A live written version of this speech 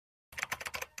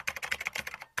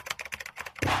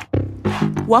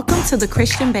Welcome to the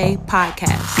Christian Bae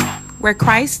podcast, where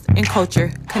Christ and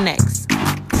culture connects.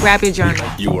 Grab your journal.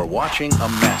 You are watching a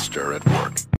master at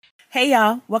work. Hey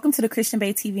y'all, welcome to the Christian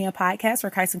Bae TV and podcast, where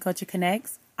Christ and culture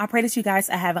connects. I pray that you guys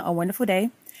are having a wonderful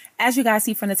day. As you guys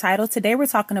see from the title, today we're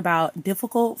talking about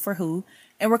difficult for who,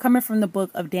 and we're coming from the book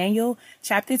of Daniel,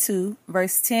 chapter 2,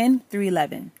 verse 10 through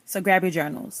 11. So grab your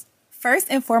journals.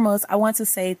 First and foremost, I want to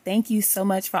say thank you so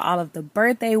much for all of the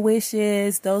birthday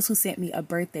wishes, those who sent me a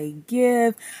birthday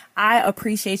gift. I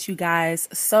appreciate you guys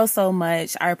so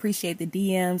much. I appreciate the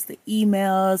DMs, the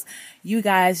emails. You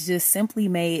guys just simply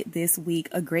made this week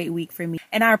a great week for me.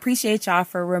 And I appreciate y'all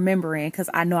for remembering, because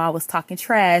I know I was talking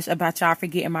trash about y'all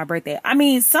forgetting my birthday. I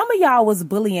mean, some of y'all was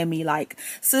bullying me like,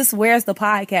 sis, where's the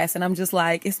podcast? And I'm just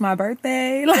like, it's my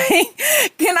birthday.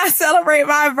 Like, can I celebrate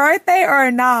my birthday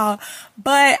or no?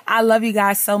 But I love you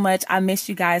guys so much. I miss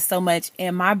you guys so much.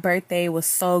 And my birthday was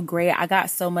so great. I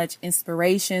got so much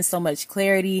inspiration, so much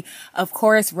clarity, of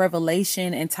course,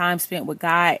 revelation and time spent with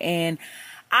God. And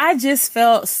I just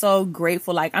felt so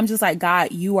grateful. Like, I'm just like,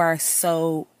 God, you are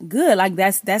so good. Like,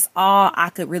 that's all I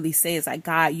could really say is like,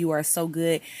 God, you are so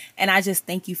good. And I just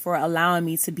thank you for allowing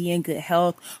me to be in good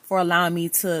health, for allowing me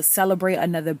to celebrate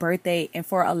another birthday, and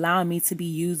for allowing me to be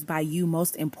used by you.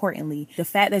 Most importantly, the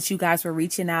fact that you guys were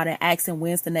reaching out and asking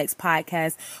when's the next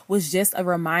podcast was just a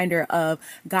reminder of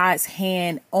God's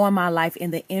hand on my life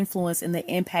and the influence and the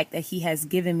impact that he has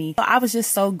given me. So I was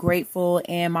just so grateful,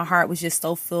 and my heart was just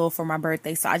so filled for my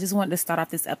birthday. So I just wanted to start off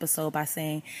this episode by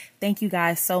saying thank you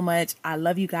guys so much. I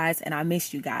love you guys and I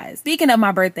miss you guys. Speaking of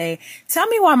my birthday, tell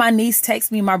me why my niece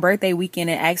texts me my birthday weekend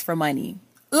and asks for money.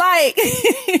 Like,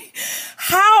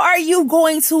 how are you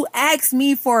going to ask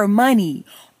me for money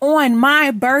on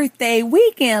my birthday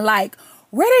weekend? Like,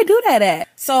 where they do that at?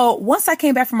 So once I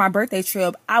came back from my birthday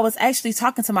trip, I was actually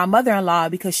talking to my mother-in-law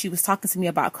because she was talking to me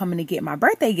about coming to get my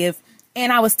birthday gift.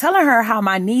 And I was telling her how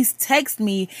my niece texted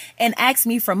me and asked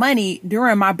me for money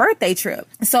during my birthday trip.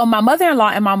 So my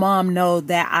mother-in-law and my mom know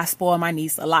that I spoil my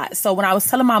niece a lot. So when I was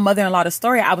telling my mother-in-law the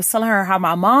story, I was telling her how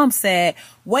my mom said,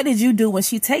 what did you do when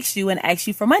she texts you and asks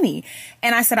you for money?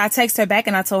 And I said, I text her back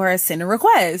and I told her to send a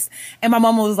request. And my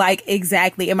mom was like,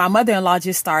 exactly. And my mother-in-law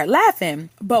just started laughing.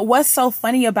 But what's so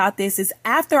funny about this is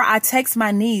after I text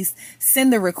my niece,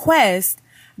 send the request,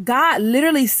 God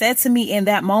literally said to me in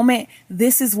that moment,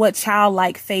 this is what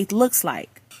childlike faith looks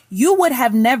like. You would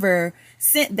have never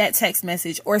sent that text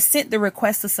message or sent the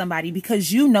request to somebody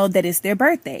because you know that it's their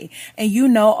birthday. And you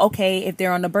know, okay, if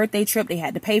they're on a birthday trip, they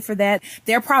had to pay for that.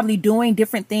 They're probably doing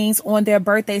different things on their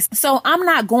birthdays. So I'm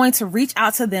not going to reach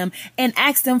out to them and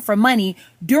ask them for money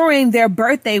during their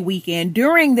birthday weekend,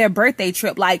 during their birthday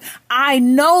trip. Like, I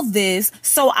know this,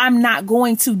 so I'm not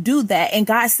going to do that. And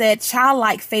God said,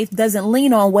 childlike faith doesn't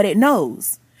lean on what it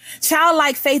knows.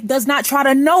 Childlike faith does not try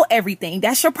to know everything.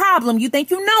 That's your problem. You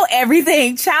think you know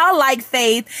everything. Childlike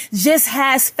faith just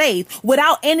has faith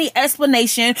without any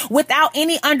explanation, without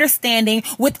any understanding,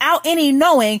 without any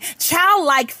knowing.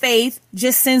 Childlike faith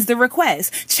just sends the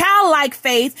request. Childlike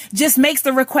faith just makes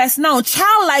the request known.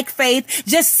 Childlike faith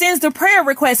just sends the prayer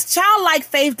request. Childlike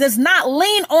faith does not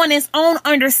lean on its own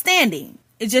understanding.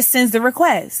 It just sends the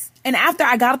request. And after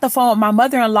I got off the phone with my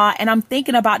mother-in-law and I'm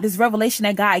thinking about this revelation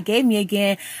that God gave me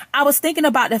again, I was thinking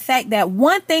about the fact that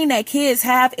one thing that kids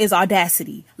have is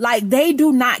audacity. Like, they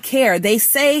do not care. They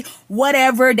say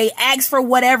whatever, they ask for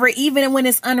whatever, even when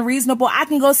it's unreasonable. I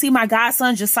can go see my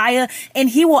godson Josiah and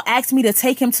he will ask me to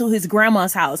take him to his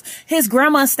grandma's house. His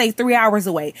grandma stays 3 hours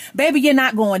away. Baby, you're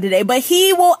not going today. But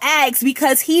he will ask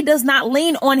because he does not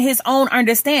lean on his own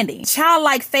understanding.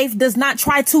 Childlike faith does not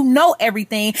try to know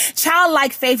everything.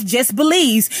 Childlike faith just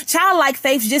believes. Childlike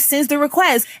faith just sends the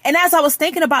request. And as I was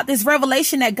thinking about this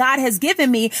revelation that God has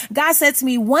given me, God said to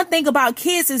me, one thing about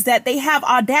kids is that they have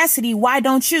audacity. Why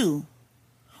don't you?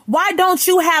 Why don't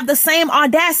you have the same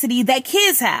audacity that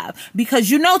kids have? Because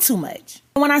you know too much.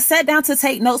 When I sat down to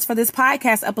take notes for this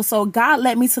podcast episode, God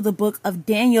led me to the book of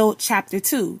Daniel chapter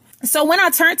 2. So when I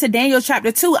turned to Daniel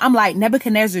chapter 2, I'm like,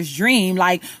 Nebuchadnezzar's dream.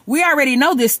 Like, we already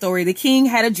know this story. The king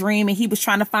had a dream and he was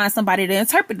trying to find somebody to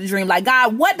interpret the dream. Like,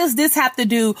 God, what does this have to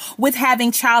do with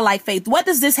having childlike faith? What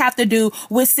does this have to do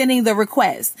with sending the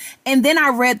request? And then I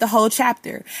read the whole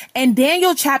chapter. And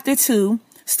Daniel chapter 2,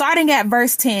 starting at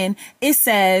verse 10, it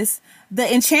says,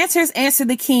 The enchanters answered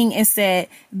the king and said,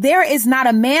 "There is not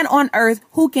a man on earth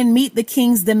who can meet the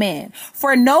king's demand,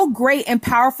 for no great and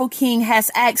powerful king has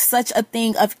asked such a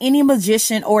thing of any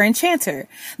magician or enchanter.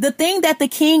 The thing that the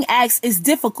king asks is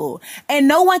difficult, and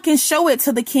no one can show it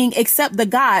to the king except the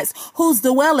gods, whose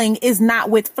dwelling is not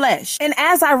with flesh." And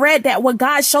as I read that, what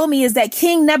God showed me is that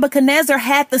King Nebuchadnezzar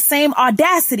had the same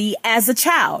audacity as a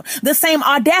child, the same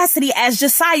audacity as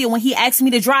Josiah when he asked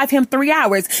me to drive him 3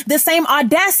 hours, the same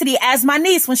audacity as my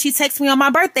niece when she texted me on my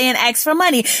birthday and asked for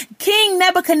money. King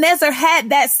Nebuchadnezzar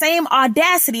had that same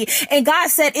audacity. And God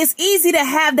said it's easy to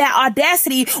have that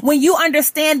audacity when you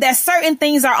understand that certain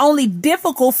things are only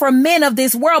difficult for men of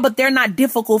this world, but they're not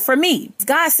difficult for me.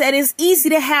 God said it's easy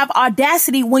to have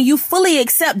audacity when you fully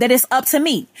accept that it's up to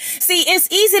me. See, it's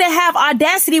easy to have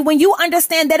audacity when you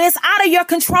understand that it's out of your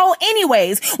control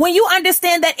anyways. When you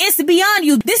understand that it's beyond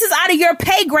you. This is out of your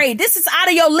pay grade. This is out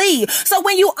of your league. So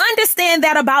when you understand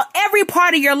that about every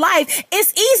part of your life,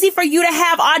 it's easy for you to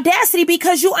have audacity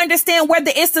because you understand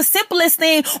whether it's the simplest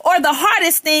thing or the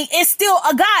hardest thing, it's still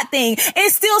a God thing.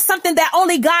 It's still something that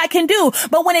only God can do.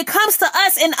 But when it comes to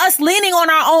us and us leaning on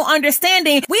our own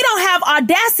understanding, we don't have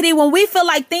audacity when we feel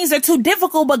like things are too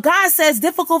difficult, but God says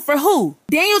difficult for who?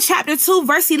 Daniel chapter 2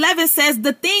 verse 11 says,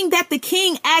 "The thing that the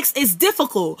king asks is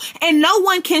difficult, and no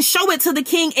one can show it to the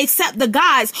king except the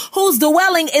gods, whose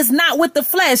dwelling is not with the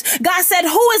flesh." God said,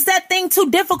 who is that thing too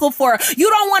difficult for? You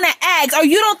don't want to ask, or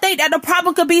you don't think that the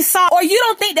problem could be solved, or you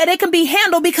don't think that it can be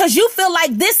handled because you feel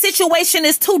like this situation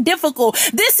is too difficult.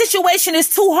 This situation is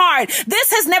too hard.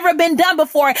 This has never been done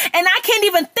before, and I can't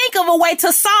even think of a way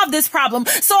to solve this problem.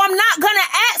 So I'm not going to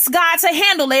ask God to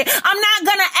handle it. I'm not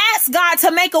going to ask God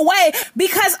to make a way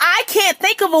because I can't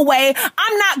think of a way.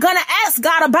 I'm not going to ask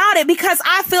God about it because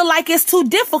I feel like it's too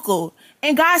difficult.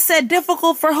 And God said,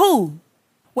 difficult for who?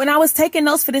 When I was taking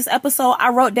notes for this episode, I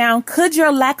wrote down, could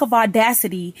your lack of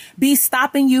audacity be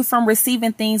stopping you from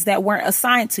receiving things that weren't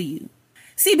assigned to you?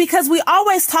 See, because we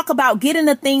always talk about getting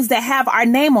the things that have our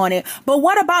name on it, but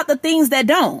what about the things that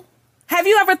don't? Have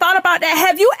you ever thought about that?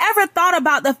 Have you ever thought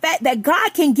about the fact that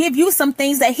God can give you some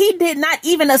things that he did not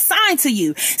even assign to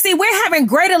you? See, we're having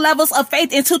greater levels of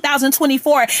faith in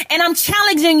 2024, and I'm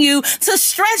challenging you to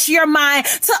stretch your mind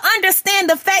to understand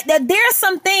the fact that there's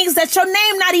some things that your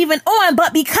name not even on,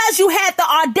 but because you had the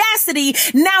audacity,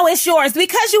 now it's yours.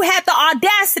 Because you had the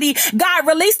audacity, God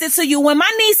released it to you. When my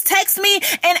niece texted me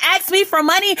and asked me for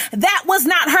money, that was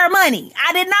not her money.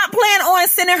 I did not plan on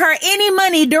sending her any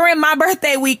money during my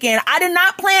birthday weekend. I did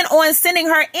not plan on sending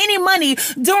her any money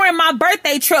during my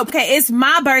birthday trip. Okay, it's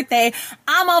my birthday.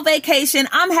 I'm on vacation.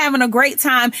 I'm having a great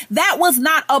time. That was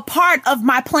not a part of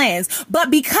my plans.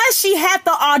 But because she had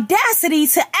the audacity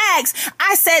to ask,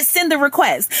 I said, send the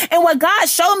request. And what God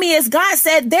showed me is God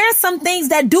said, there's some things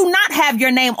that do not have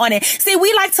your name on it. See,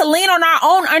 we like to lean on our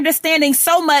own understanding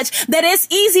so much that it's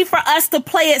easy for us to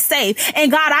play it safe.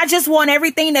 And God, I just want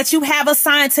everything that you have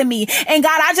assigned to me. And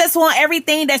God, I just want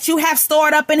everything that you have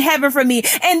stored up in heaven for me.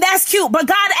 And that's cute. But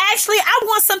God, actually, I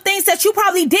want some things that you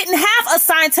probably didn't have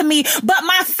assigned to me, but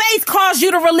my faith caused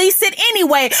you to release it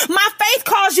anyway. My faith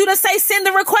caused you to say, send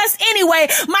the request anyway.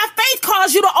 My faith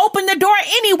caused you to open the door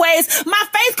anyways. My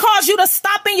faith caused you to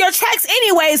stop in your tracks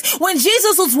anyways. When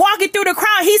Jesus was walking through the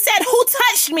crowd, he said, who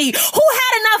touched me? Who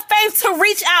had enough faith to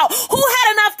reach out? Who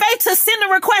had enough faith to send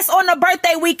a request on the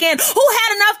birthday weekend? Who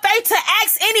had enough faith to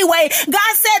ask anyway?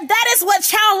 God said that is what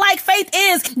childlike faith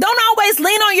is. Don't always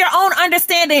lean on your own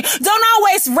understanding. Don't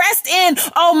always rest in,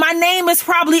 oh, my name is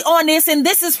probably on this and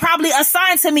this is probably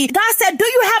assigned to me. God said, do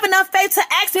you have enough faith to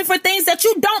ask me for things that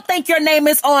you don't think your name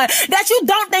is on, that you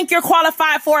don't think you're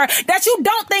qualified for, that you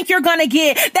don't think you're going to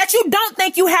get, that you don't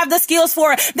think you have the skills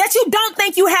for, that you don't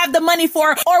think you have the money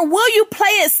for? Or will you play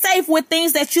it safe with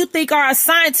things that you think are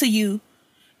assigned to you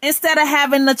instead of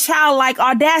having the childlike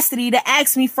audacity to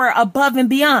ask me for above and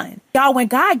beyond? Y'all, when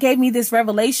God gave me this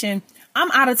revelation,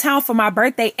 I'm out of town for my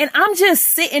birthday and I'm just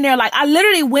sitting there like I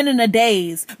literally went in a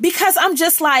daze because I'm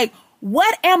just like,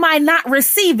 what am I not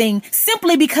receiving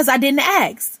simply because I didn't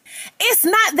ask? It's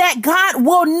not that God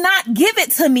will not give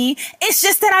it to me. It's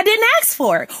just that I didn't ask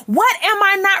for it. What am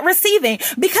I not receiving?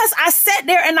 Because I sat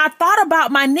there and I thought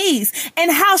about my niece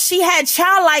and how she had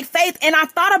childlike faith. And I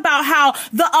thought about how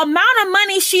the amount of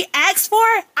money she asked for,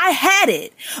 I had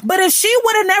it. But if she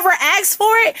would have never asked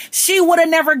for it, she would have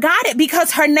never got it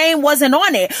because her name wasn't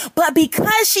on it. But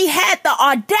because she had the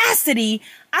audacity,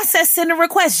 I said, send a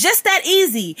request. Just that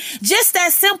easy. Just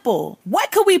that simple.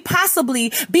 What could we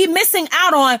possibly be missing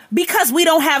out on because we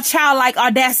don't have childlike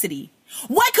audacity?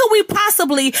 What could we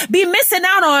possibly be missing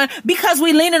out on because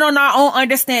we leaning on our own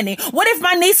understanding? What if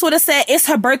my niece would have said, it's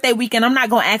her birthday weekend, I'm not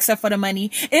going to ask her for the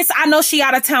money. I know she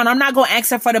out of town, I'm not going to ask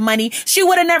her for the money. She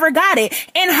would have never got it.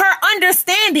 And her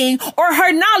understanding or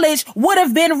her knowledge would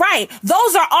have been right.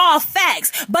 Those are all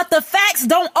facts, but the facts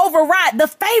don't override the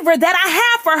favor that I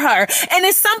have for her. And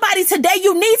if somebody today,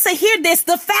 you need to hear this.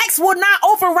 The facts will not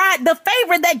override the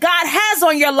favor that God has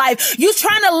on your life. You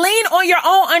trying to lean on your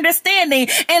own understanding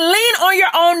and lean on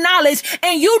your own knowledge,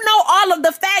 and you know all of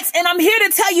the facts, and I'm here to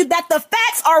tell you that the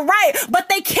facts are right, but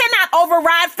they cannot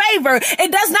override favor.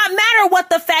 It does not matter what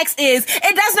the facts is.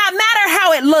 It does not matter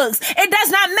how it looks. It does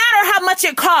not matter how much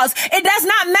it costs. It does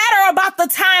not matter about the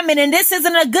timing, and this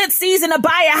isn't a good season to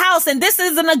buy a house, and this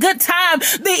isn't a good time.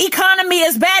 The economy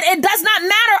is bad. It does not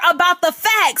matter about the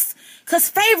facts, because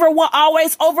favor will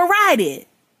always override it.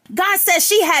 God says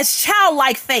she has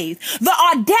childlike faith, the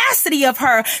audacity of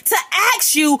her to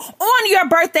ask you on your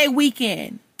birthday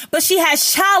weekend. But she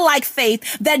has childlike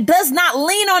faith that does not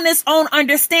lean on its own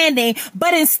understanding,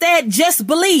 but instead just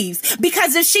believes.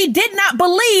 Because if she did not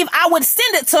believe I would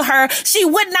send it to her, she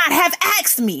would not have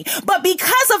asked me. But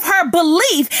because of her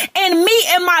belief in me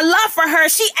and my love for her,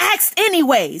 she asked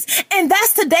anyways. And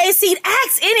that's today's seed.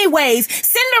 Ask anyways.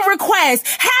 Send a request.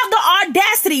 Have the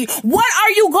audacity. What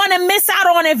are you going to miss out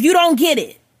on if you don't get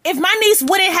it? If my niece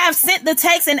wouldn't have sent the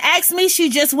text and asked me,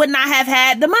 she just would not have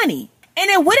had the money. And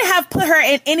it wouldn't have put her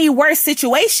in any worse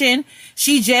situation.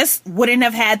 She just wouldn't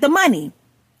have had the money.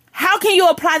 How can you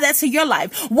apply that to your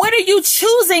life? What are you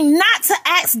choosing not to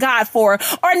ask God for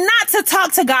or not to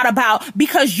talk to God about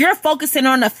because you're focusing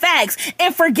on the facts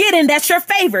and forgetting that you're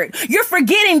favored? You're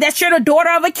forgetting that you're the daughter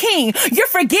of a king. You're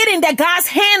forgetting that God's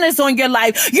hand is on your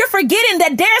life. You're forgetting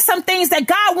that there's some things that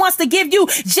God wants to give you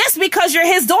just because you're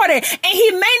his daughter. And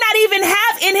he may not even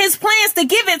have in his plans to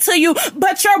give it to you,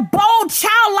 but your bold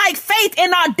childlike faith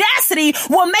and audacity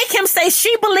will make him say,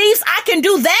 she believes I can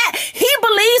do that. He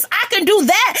believes I can do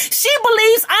that. She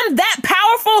believes I'm that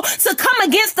powerful to come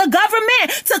against the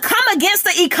government, to come against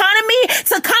the economy,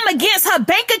 to come against her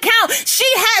bank account. She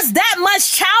has that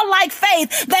much childlike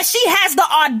faith that she has the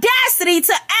audacity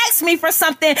to ask me for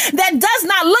something that does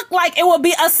not look like it will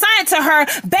be assigned to her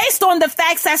based on the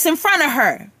facts that's in front of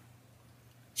her.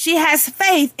 She has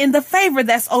faith in the favor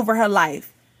that's over her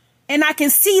life. And I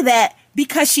can see that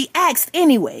because she asked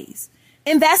anyways.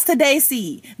 And that's today's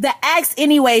seed, the ask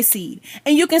anyway seed.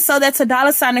 And you can sow that to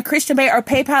 $ the Christian Bae or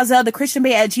PayPal Zelle,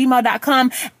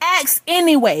 thechristianbae@gmail.com. Ask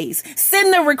anyways.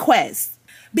 Send the request.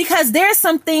 Because there's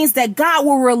some things that God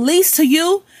will release to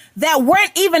you that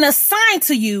weren't even assigned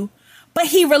to you, but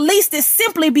he released it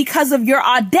simply because of your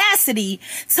audacity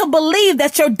to believe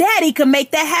that your daddy can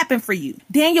make that happen for you.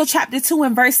 Daniel chapter 2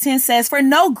 and verse 10 says, for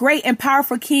no great and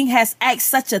powerful king has asked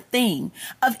such a thing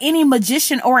of any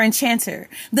magician or enchanter.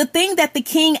 The thing that the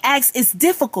king asks is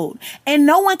difficult, and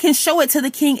no one can show it to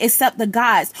the king except the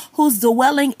gods, whose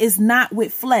dwelling is not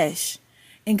with flesh.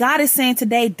 And God is saying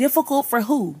today, difficult for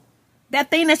who? That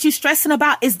thing that you're stressing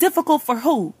about is difficult for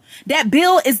who? That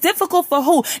bill is difficult for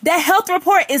who? That health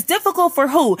report is difficult for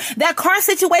who? That car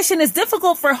situation is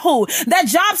difficult for who? That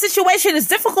job situation is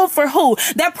difficult for who?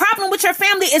 That problem with your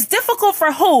family is difficult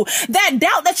for who? That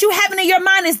doubt that you having in your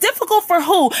mind is difficult for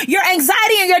who? Your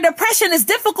anxiety and your depression is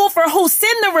difficult for who?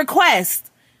 Send the request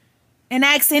and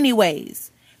ask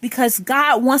anyways, because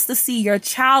God wants to see your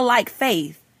childlike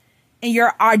faith and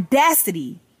your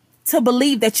audacity to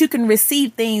believe that you can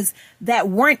receive things that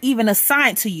weren't even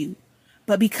assigned to you,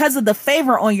 but because of the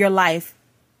favor on your life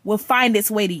will find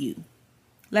its way to you.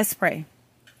 Let's pray.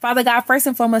 Father God, first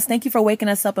and foremost, thank you for waking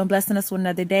us up and blessing us with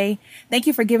another day. Thank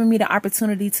you for giving me the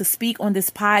opportunity to speak on this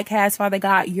podcast, Father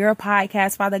God, your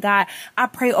podcast, Father God. I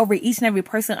pray over each and every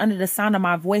person under the sound of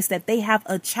my voice that they have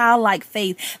a childlike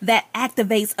faith that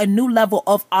activates a new level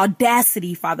of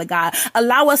audacity, Father God.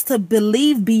 Allow us to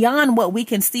believe beyond what we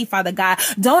can see, Father God.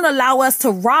 Don't allow us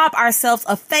to rob ourselves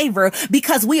of favor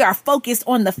because we are focused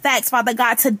on the facts, Father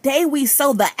God. Today we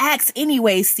sow the ask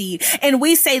anyway seed, and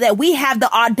we say that we have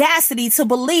the audacity to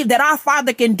believe that our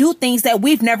Father can do things that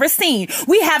we've never seen.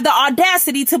 We have the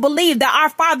audacity to believe that our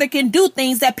Father can do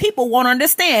things that people won't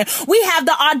understand. We have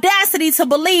the audacity to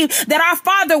believe that our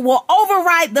Father will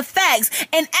override the facts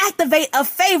and activate a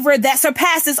favor that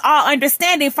surpasses all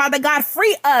understanding. Father God,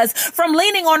 free us from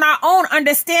leaning on our own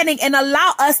understanding and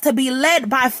allow us to be led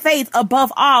by faith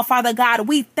above all. Father God,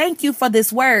 we thank you for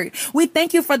this word. We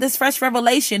thank you for this fresh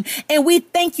revelation, and we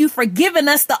thank you for giving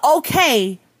us the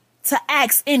okay to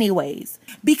ask anyways,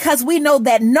 because we know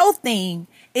that no thing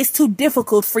is too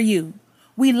difficult for you.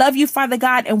 We love you, Father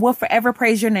God, and will forever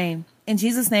praise your name. In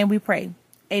Jesus' name we pray.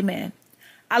 Amen.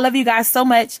 I love you guys so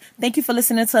much. Thank you for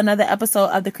listening to another episode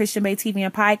of the Christian Bae TV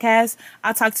and Podcast.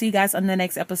 I'll talk to you guys on the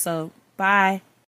next episode. Bye.